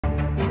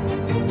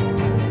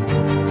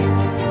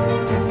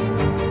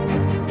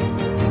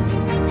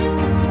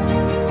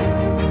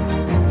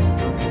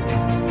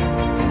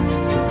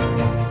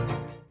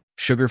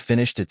Sugar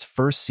finished its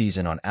first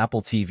season on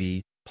Apple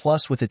TV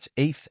Plus with its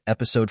 8th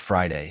episode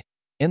Friday,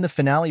 and the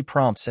finale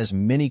prompts as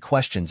many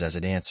questions as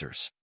it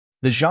answers.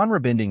 The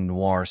genre-bending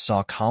noir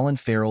saw Colin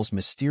Farrell's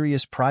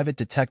mysterious private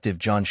detective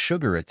John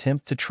Sugar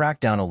attempt to track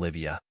down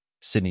Olivia,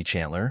 Sydney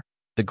Chandler,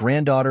 the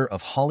granddaughter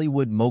of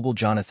Hollywood mogul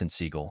Jonathan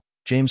Siegel,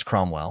 James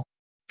Cromwell.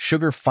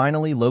 Sugar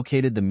finally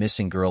located the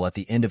missing girl at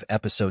the end of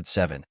episode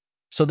 7,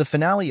 so the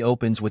finale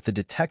opens with the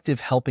detective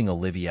helping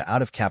Olivia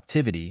out of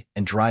captivity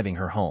and driving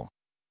her home.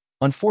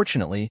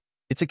 Unfortunately,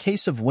 it's a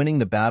case of winning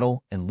the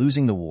battle and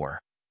losing the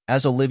war,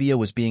 as Olivia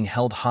was being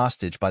held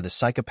hostage by the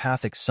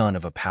psychopathic son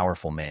of a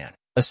powerful man,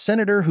 a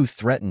senator who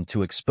threatened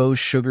to expose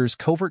Sugar's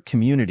covert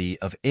community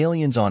of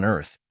aliens on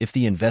Earth if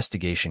the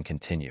investigation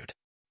continued.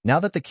 Now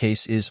that the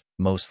case is,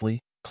 mostly,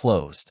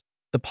 closed,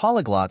 the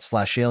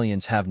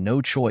polyglots/aliens have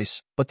no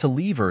choice but to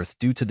leave Earth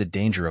due to the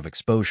danger of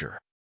exposure.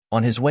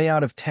 On his way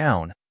out of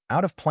town,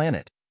 out of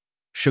planet,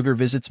 Sugar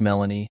visits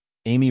Melanie,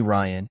 Amy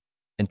Ryan,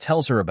 and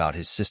tells her about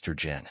his sister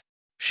Jen.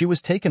 She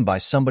was taken by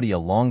somebody a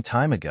long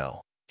time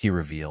ago, he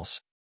reveals.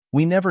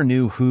 We never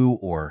knew who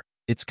or,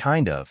 it's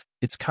kind of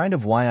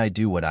why I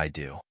do what I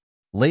do.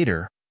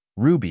 Later,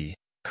 Ruby,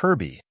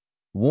 Kirby,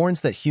 warns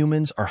that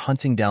humans are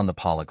hunting down the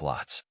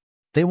polyglots.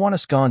 They want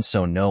us gone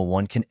so no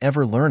one can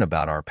ever learn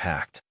about our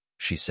pact,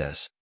 she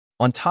says.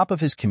 On top of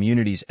his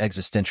community's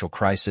existential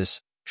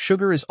crisis,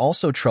 Sugar is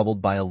also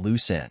troubled by a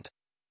loose end,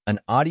 an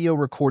audio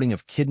recording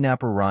of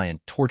kidnapper Ryan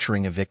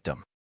torturing a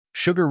victim.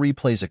 Sugar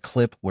replays a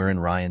clip wherein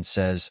Ryan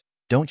says,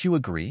 "Don't you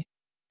agree?"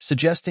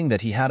 suggesting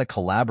that he had a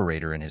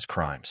collaborator in his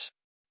crimes.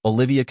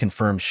 Olivia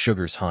confirms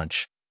Sugar's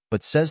hunch,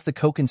 but says the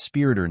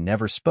co-conspirator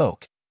never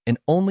spoke and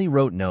only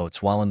wrote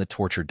notes while in the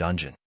torture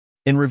dungeon.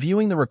 In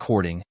reviewing the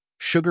recording,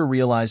 Sugar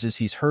realizes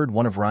he's heard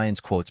one of Ryan's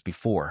quotes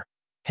before.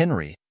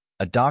 Henry,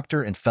 a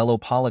doctor and fellow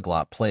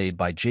polyglot played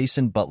by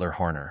Jason Butler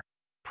Harner,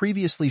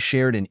 previously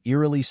shared an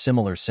eerily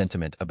similar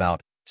sentiment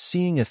about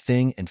seeing a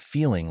thing and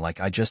feeling like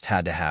I just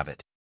had to have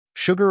it.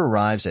 Sugar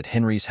arrives at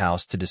Henry's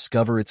house to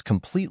discover it's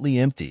completely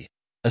empty,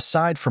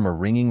 aside from a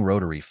ringing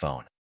rotary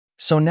phone.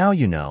 "So now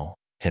you know,"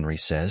 Henry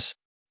says.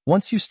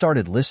 "Once you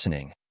started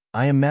listening,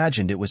 I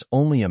imagined it was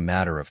only a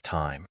matter of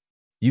time.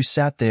 You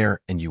sat there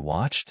and you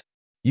watched?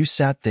 You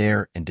sat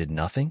there and did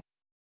nothing?"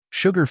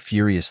 Sugar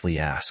furiously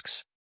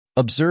asks.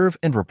 "Observe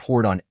and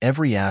report on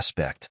every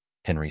aspect,"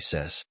 Henry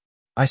says.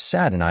 "I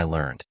sat and I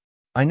learned.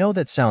 I know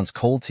that sounds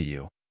cold to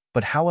you,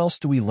 but how else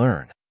do we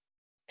learn?"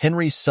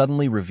 Henry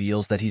suddenly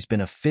reveals that he's been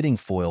a fitting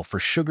foil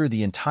for Sugar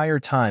the entire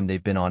time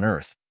they've been on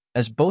Earth,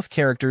 as both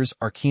characters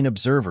are keen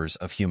observers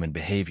of human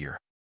behavior.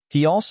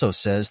 He also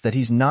says that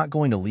he's not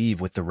going to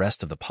leave with the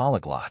rest of the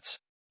polyglots.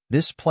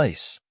 This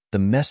place, the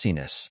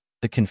messiness,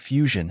 the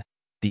confusion,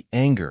 the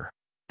anger,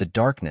 the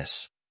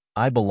darkness,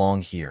 I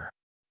belong here.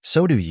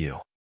 So do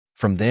you.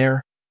 From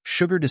there,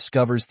 Sugar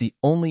discovers the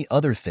only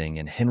other thing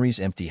in Henry's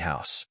empty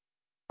house,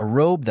 a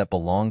robe that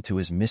belonged to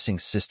his missing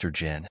sister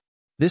Jen.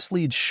 This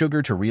leads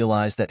Sugar to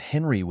realize that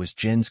Henry was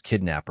Jen's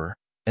kidnapper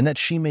and that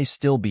she may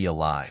still be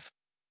alive,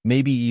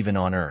 maybe even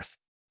on Earth.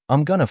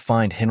 "I'm gonna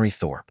find Henry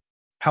Thorpe.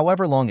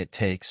 However long it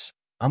takes,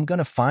 I'm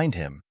gonna find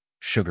him,"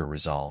 Sugar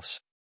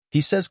resolves. He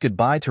says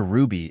goodbye to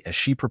Ruby as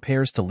she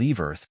prepares to leave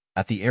Earth.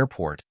 At the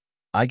airport,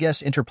 I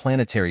guess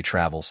interplanetary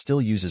travel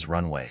still uses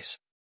runways.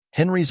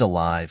 "Henry's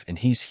alive and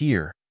he's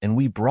here, and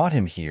we brought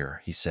him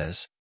here," he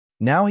says.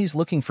 "Now he's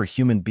looking for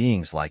human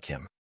beings like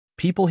him.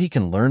 People he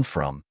can learn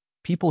from,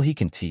 people he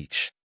can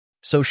teach."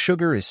 So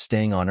Sugar is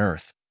staying on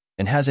Earth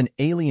and has an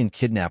alien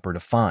kidnapper to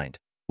find,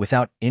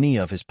 without any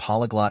of his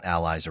polyglot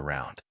allies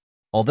around.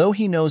 Although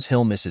he knows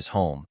he'll miss his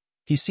home,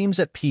 he seems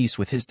at peace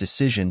with his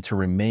decision to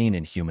remain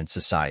in human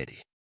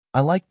society. "I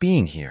like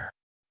being here.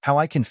 How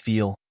I can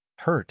feel,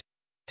 hurt,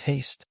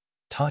 taste,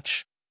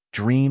 touch,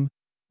 dream,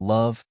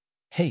 love,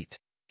 hate,"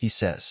 he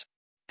says.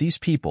 "These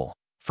people,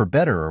 for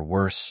better or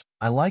worse,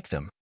 I like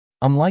them.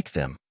 I'm like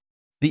them."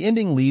 The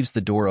ending leaves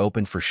the door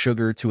open for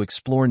Sugar to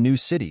explore new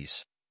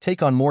cities,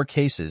 take on more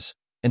cases,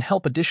 and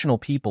help additional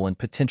people in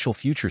potential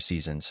future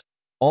seasons,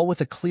 all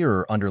with a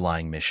clearer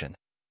underlying mission: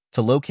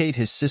 to locate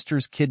his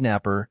sister's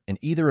kidnapper and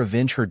either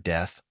avenge her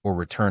death or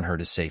return her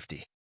to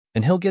safety.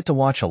 And he'll get to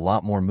watch a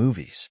lot more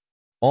movies.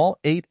 All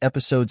 8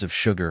 episodes of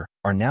Sugar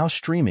are now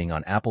streaming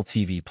on Apple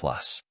TV+.